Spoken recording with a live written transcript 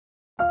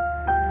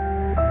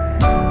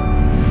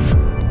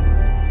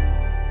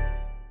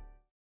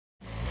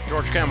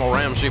Camel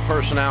Ramsey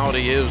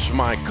personality is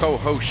my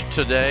co-host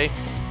today,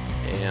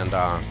 and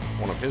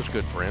one of his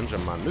good friends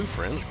and my new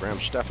friends,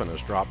 Stephan, has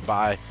dropped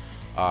by.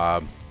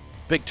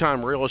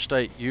 Big-time real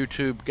estate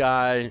YouTube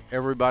guy.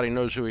 Everybody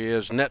knows who he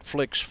is.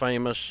 Netflix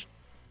famous.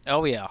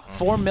 Oh, yeah.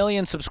 4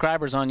 million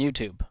subscribers on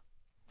YouTube.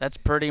 That's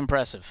pretty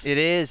impressive. It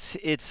is.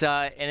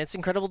 And it's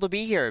incredible to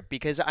be here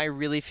because I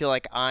really feel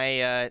like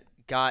I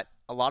got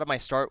a lot of my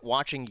start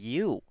watching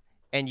you.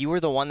 And you were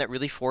the one that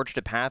really forged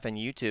a path on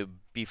YouTube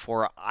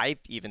before I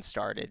even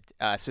started.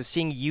 So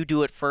seeing you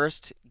do it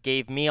first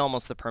gave me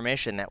almost the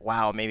permission that,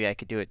 wow, maybe I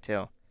could do it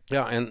too.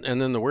 Yeah,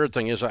 and then the weird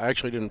thing is I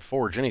actually didn't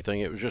forge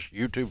anything. It was just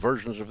YouTube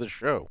versions of this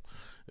show.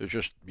 It was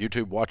just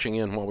YouTube watching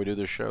in while we do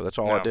this show. That's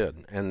all I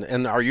did.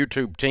 And our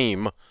YouTube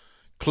team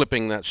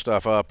clipping that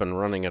stuff up and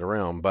running it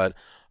around. But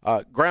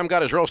Graham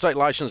got his real estate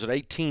license at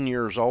 18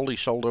 years old. He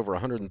sold over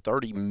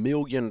 $130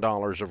 million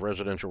of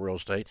residential real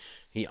estate.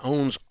 He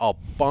owns a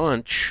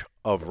bunch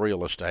of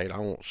real estate. I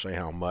won't say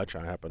how much.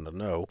 I happen to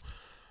know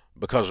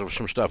because of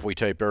some stuff we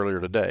taped earlier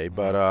today,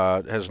 but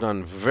has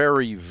done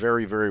very,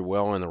 very, very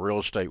well in the real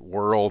estate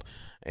world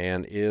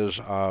and is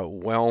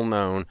well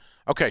known.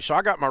 Okay, so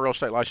I got my real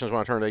estate license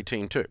when I turned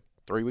 18 too,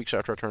 3 weeks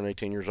after I turned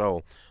 18 years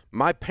old.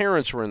 My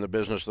parents were in the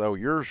business though.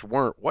 Yours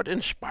weren't. What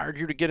inspired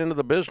you to get into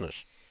the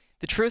business?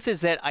 The truth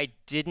is that I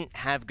didn't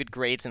have good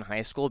grades in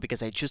high school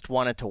because I just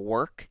wanted to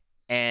work.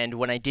 And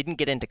when I didn't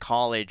get into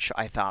college,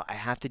 I thought I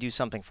have to do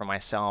something for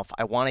myself.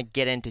 I want to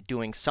get into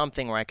doing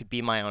something where I could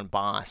be my own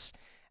boss.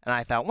 And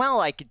I thought,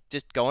 well, I could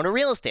just go into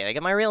real estate. I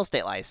get my real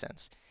estate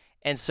license.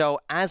 And so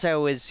as I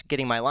was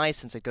getting my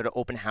license, I'd go to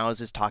open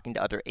houses, talking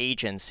to other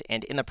agents.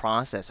 And in the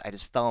process, I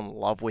just fell in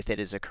love with it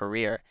as a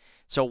career.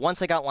 So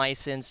once I got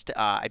licensed,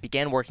 I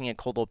began working at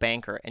Coldwell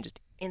Banker. And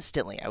just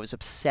instantly, I was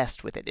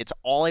obsessed with it. It's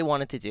all I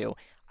wanted to do.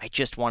 I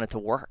just wanted to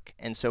work.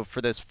 And so for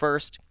those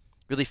first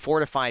really 4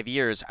 to 5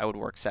 years, I would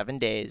work 7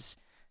 days,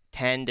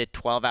 10 to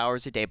 12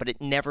 hours a day, but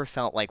it never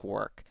felt like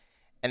work.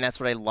 And that's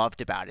what I loved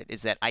about it,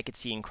 is that I could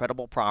see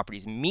incredible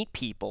properties, meet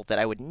people that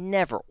I would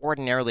never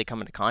ordinarily come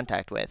into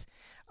contact with,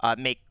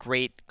 make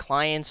great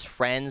clients,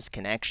 friends,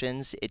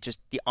 connections. It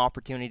just, the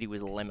opportunity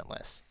was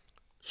limitless.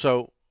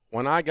 So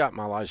when I got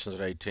my license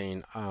at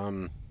 18,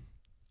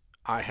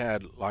 I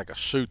had like a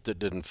suit that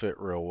didn't fit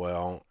real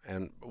well,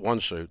 and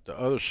one suit. The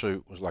other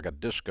suit was like a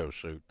disco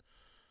suit.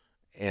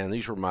 And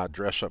these were my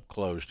dress-up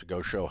clothes to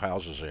go show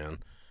houses in.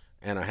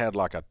 And I had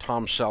like a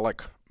Tom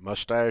Selleck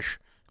mustache.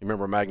 You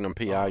remember Magnum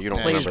P.I.? You don't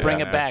remember that? Please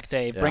bring it back,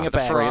 Dave. Yeah, bring it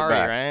back.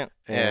 Ferrari, right?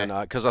 And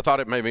because I thought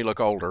it made me look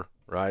older,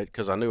 right?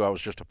 Because I knew I was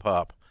just a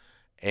pup.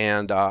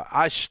 And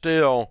I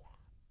still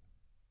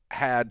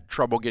had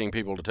trouble getting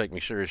people to take me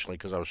seriously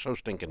because I was so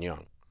stinking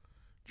young.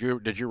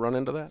 Did you run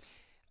into that?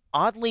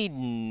 Oddly,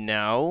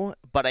 no,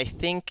 but I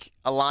think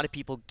a lot of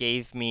people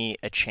gave me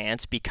a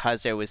chance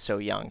because I was so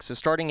young. So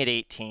starting at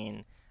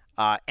 18,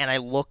 and I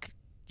look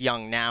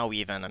young now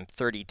even. I'm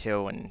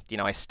 32, and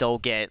I still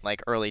get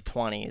like early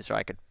 20s,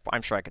 or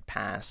I'm sure I could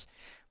pass.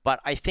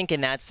 But I think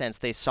in that sense,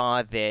 they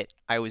saw that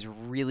I was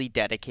really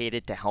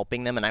dedicated to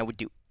helping them, and I would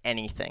do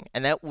anything.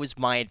 And that was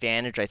my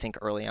advantage, I think,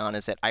 early on,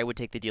 is that I would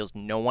take the deals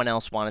no one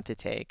else wanted to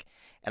take.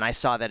 And I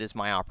saw that as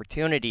my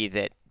opportunity,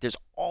 that there's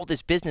all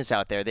this business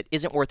out there that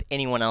isn't worth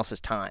anyone else's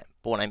time.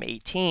 But when I'm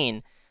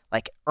 18,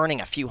 like earning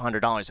a few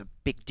 $100s is a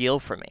big deal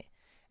for me.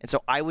 And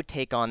so I would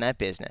take on that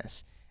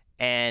business,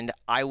 and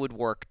I would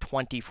work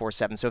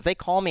 24/7. So if they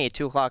call me at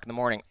 2 o'clock in the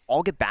morning,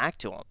 I'll get back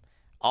to them.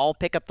 I'll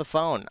pick up the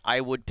phone. I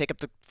would pick up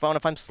the phone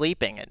if I'm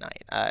sleeping at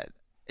night.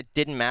 It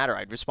didn't matter.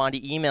 I'd respond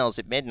to emails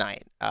at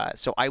midnight.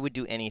 So I would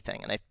do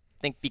anything. And I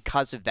think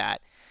because of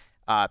that,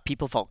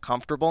 people felt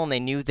comfortable, and they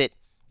knew that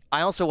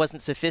I also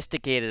wasn't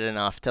sophisticated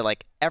enough to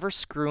like ever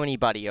screw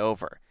anybody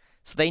over.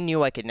 So they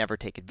knew I could never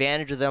take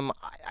advantage of them.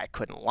 I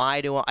couldn't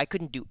lie to them. I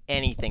couldn't do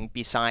anything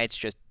besides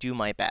just do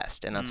my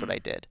best. And that's what I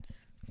did.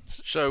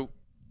 So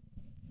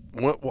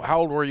how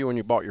old were you when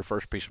you bought your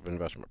first piece of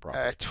investment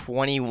property?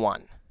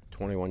 21.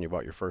 21, you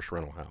bought your first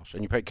rental house,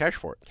 and you paid cash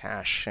for it.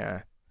 Cash.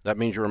 That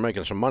means you were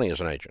making some money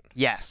as an agent.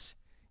 Yes.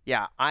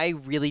 Yeah, I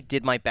really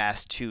did my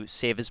best to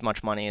save as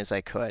much money as I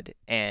could.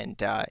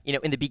 And,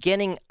 in the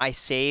beginning, I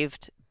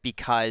saved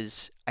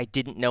because I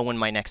didn't know when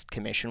my next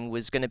commission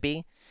was going to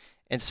be.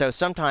 And so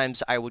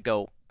sometimes I would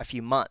go a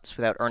few months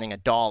without earning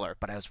 $1,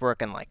 but I was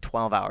working like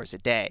 12 hours a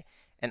day.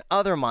 And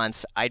other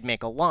months, I'd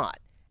make a lot.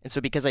 And so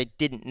because I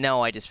didn't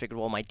know, I just figured,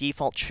 well, my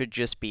default should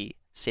just be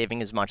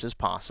saving as much as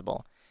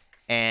possible.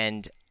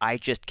 And I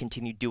just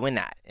continued doing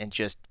that and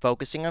just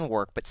focusing on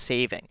work, but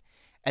saving.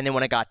 And then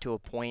when I got to a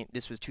point,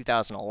 this was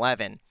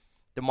 2011,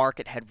 the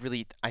market had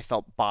really, I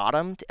felt,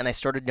 bottomed, and I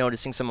started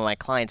noticing some of my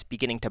clients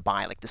beginning to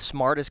buy. Like the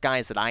smartest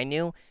guys that I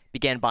knew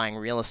began buying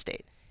real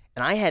estate.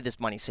 And I had this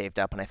money saved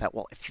up, and I thought,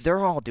 well, if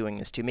they're all doing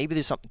this too, maybe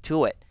there's something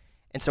to it.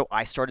 And so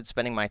I started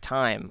spending my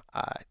time,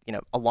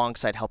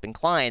 alongside helping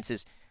clients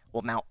is,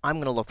 well, now I'm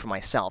going to look for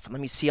myself, and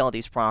let me see all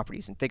these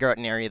properties and figure out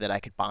an area that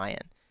I could buy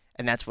in.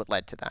 And that's what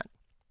led to that.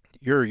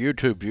 Your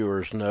YouTube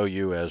viewers know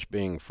you as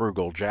being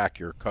Frugal Jack.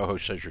 Your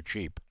co-host says you're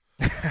cheap.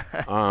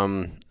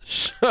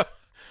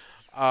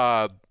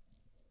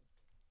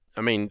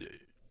 I mean,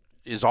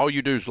 is all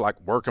you do is like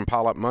work and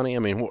pile up money? I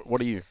mean, what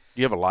do you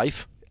have a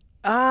life?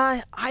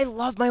 I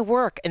love my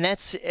work, and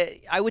that's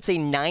I would say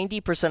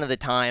 90% of the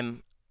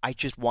time I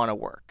just want to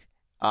work.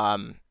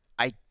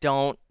 I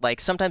don't like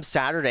sometimes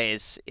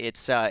Saturdays.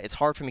 It's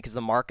hard for me because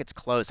the market's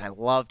closed. I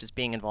love just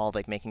being involved,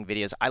 like making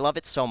videos. I love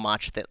it so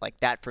much that like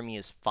that for me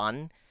is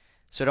fun.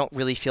 So I don't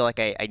really feel like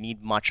I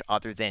need much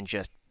other than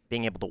just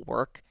being able to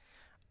work.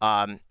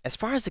 As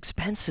far as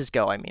expenses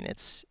go, I mean,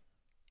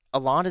 a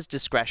lot is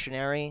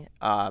discretionary.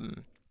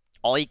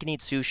 All you can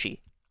eat sushi,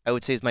 I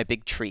would say, is my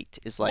big treat.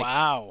 Is like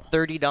wow.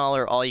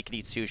 $30 all you can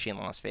eat sushi in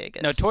Las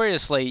Vegas.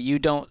 Notoriously, you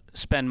don't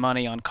spend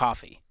money on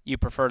coffee. You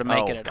prefer to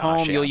make it at home.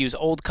 Yeah. You'll use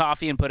old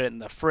coffee and put it in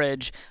the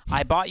fridge.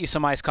 I bought you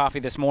some iced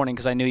coffee this morning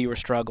because I knew you were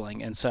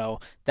struggling, and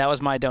so that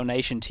was my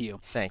donation to you.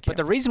 Thank you. But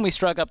the reason we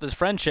struck up this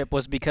friendship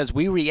was because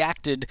we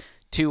reacted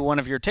to one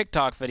of your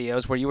TikTok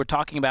videos where you were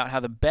talking about how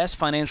the best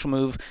financial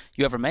move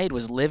you ever made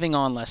was living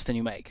on less than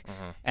you make.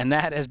 And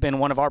that has been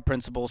one of our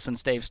principles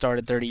since Dave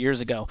started 30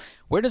 years ago.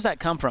 Where does that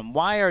come from?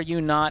 Why are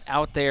you not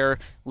out there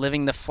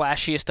living the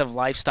flashiest of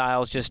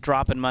lifestyles, just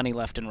dropping money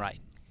left and right?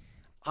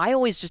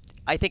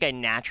 I think I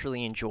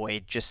naturally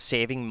enjoyed just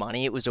saving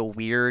money. It was a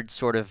weird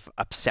sort of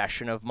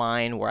obsession of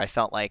mine where I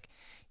felt like,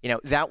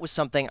 that was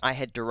something I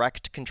had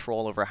direct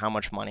control over how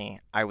much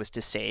money I was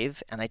to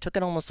save. And I took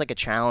it almost like a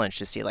challenge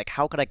to see, like,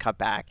 how could I cut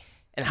back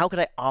and how could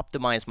I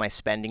optimize my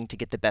spending to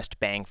get the best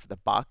bang for the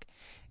buck?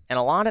 And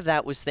a lot of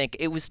that was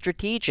it was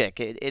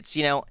strategic.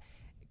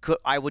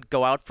 I would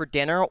go out for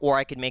dinner or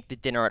I could make the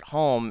dinner at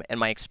home, and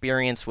my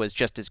experience was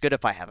just as good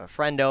if I have a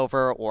friend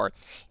over, or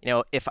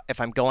if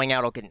I'm going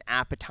out, I'll get an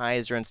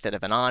appetizer instead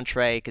of an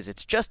entree because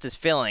it's just as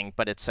filling,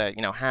 but it's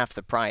half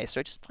the price. So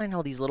I just find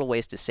all these little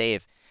ways to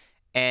save,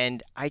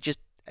 and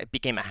it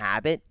became a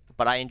habit,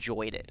 but I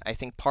enjoyed it. I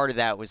think part of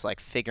that was like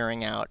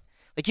figuring out,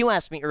 like you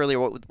asked me earlier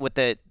what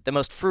the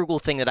most frugal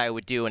thing that I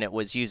would do, and it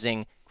was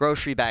using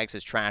grocery bags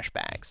as trash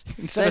bags.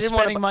 Instead of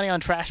spending money on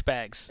trash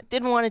bags. I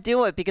didn't want to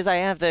do it because I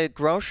have the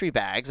grocery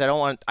bags. I don't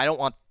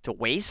want to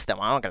waste them.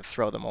 I'm not going to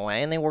throw them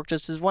away, and they work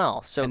just as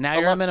well. So and now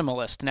you're a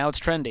minimalist. Now it's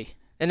trendy.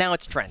 And now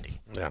it's trendy.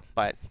 Yeah.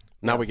 But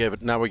now we gave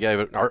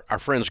it. Our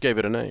friends gave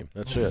it a name.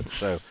 That's it.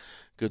 So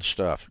good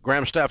stuff.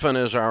 Graham Stephan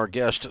is our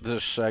guest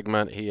this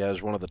segment. He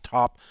has one of the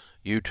top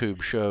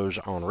YouTube shows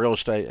on real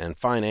estate and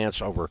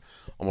finance. Over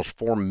almost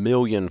 4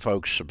 million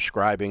folks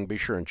subscribing. Be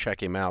sure and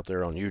check him out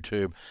there on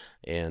YouTube.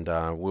 And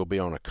we'll be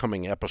on a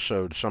coming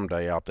episode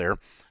someday out there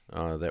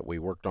that we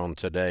worked on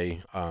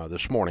today,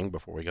 this morning,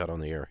 before we got on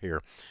the air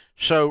here.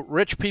 So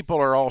rich people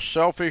are all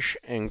selfish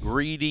and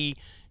greedy,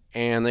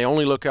 and they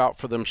only look out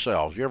for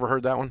themselves. You ever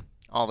heard that one?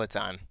 All the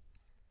time.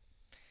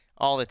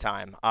 All the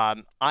time.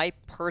 I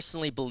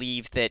personally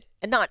believe that,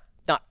 and not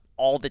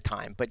all the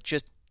time, but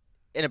just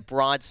in a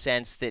broad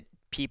sense, that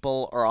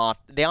people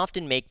they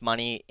often make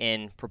money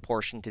in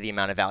proportion to the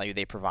amount of value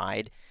they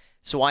provide.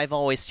 So I've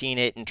always seen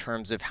it in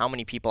terms of how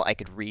many people I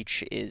could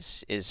reach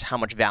is how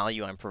much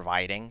value I'm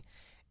providing.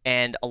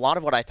 And a lot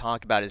of what I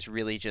talk about is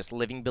really just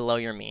living below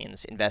your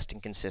means,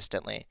 investing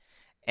consistently,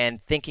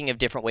 and thinking of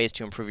different ways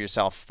to improve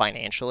yourself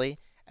financially.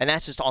 And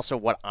that's just also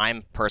what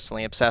I'm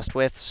personally obsessed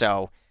with.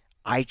 So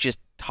I just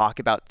talk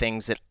about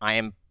things that I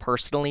am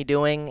personally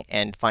doing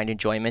and find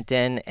enjoyment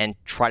in, and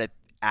try to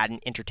add an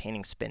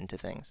entertaining spin to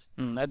things.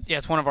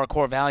 It's one of our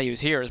core values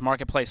here is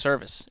marketplace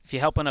service. If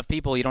you help enough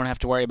people, you don't have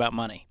to worry about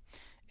money.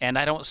 And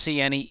I don't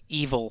see any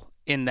evil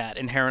in that.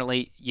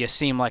 Inherently, you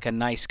seem like a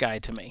nice guy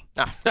to me.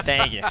 Oh,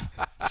 thank you.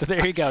 So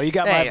there you go. You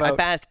got my vote.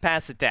 I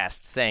passed the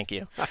test. Thank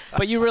you.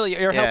 But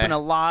you're helping a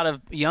lot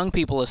of young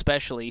people,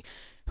 especially,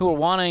 who are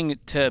wanting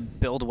to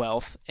build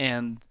wealth,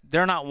 and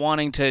they're not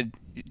wanting to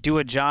do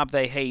a job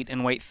they hate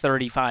and wait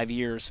 35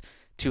 years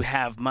to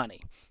have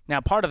money. Now,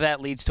 part of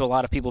that leads to a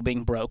lot of people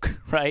being broke,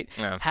 right?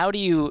 Yeah. How do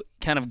you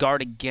kind of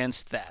guard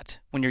against that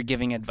when you're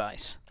giving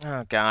advice?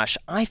 Oh, gosh.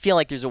 I feel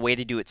like there's a way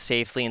to do it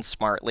safely and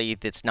smartly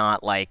that's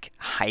not, like,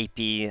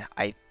 hypey.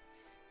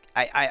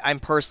 I'm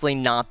personally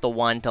not the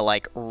one to,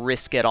 like,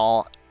 risk it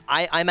all.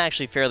 I'm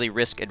actually fairly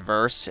risk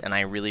adverse, and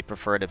I really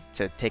prefer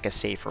to take a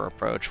safer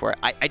approach where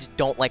I just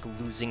don't like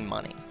losing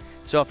money.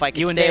 So if I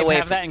can stay away from... You and Dave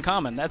have that in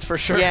common, that's for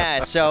sure.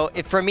 Yeah, so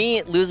for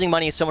me, losing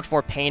money is so much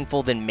more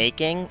painful than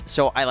making,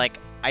 so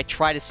I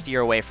try to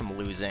steer away from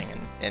losing,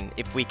 and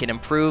if we can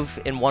improve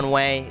in one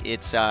way,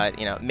 it's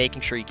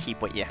making sure you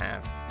keep what you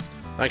have.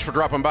 Thanks for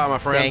dropping by, my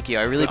friend. Thank you.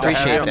 I really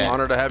appreciate that.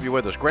 Honor to have you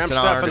with us. Graham It's an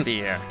honor to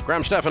be here.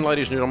 Graham Stephan,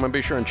 ladies and gentlemen,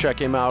 be sure and check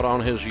him out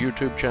on his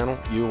YouTube channel.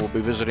 You will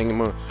be visiting him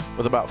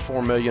with about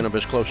 4 million of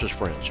his closest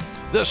friends.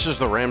 This is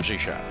The Ramsey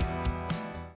Show.